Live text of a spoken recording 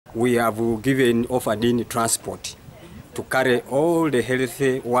we have offered in transport to carry all the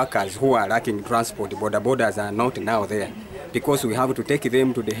healthy workers who are lacking transport. Borders are not now there, because we have to take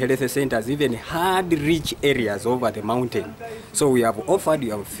them to the health centers, even hard-reach areas over the mountain. So we have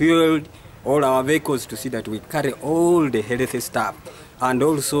filled all our vehicles to see that we carry all the healthy staff and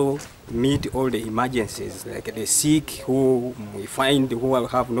also meet all the emergencies, like the sick who we find who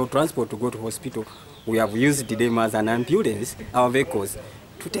have no transport to go to hospital. We have used them as an ambulance, our vehicles,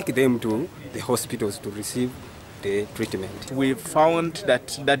 to take them to the hospitals to receive the treatment. We found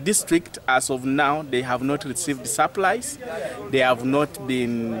that the district, as of now, they have not received supplies. They have not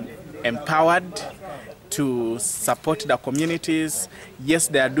been empowered to support the communities. Yes,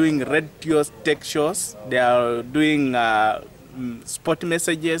 they are doing radio tech shows. They are doing spot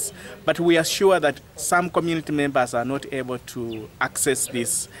messages, but we are sure that some community members are not able to access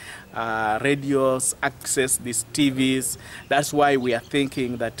these radios, access these TVs. That's why we are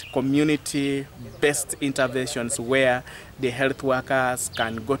thinking that community-based interventions where the health workers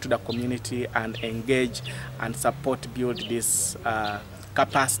can go to the community and engage and build this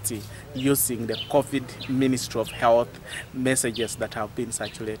capacity using the COVID Ministry of Health messages that have been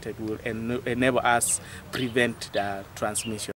circulated will enable us prevent the transmission.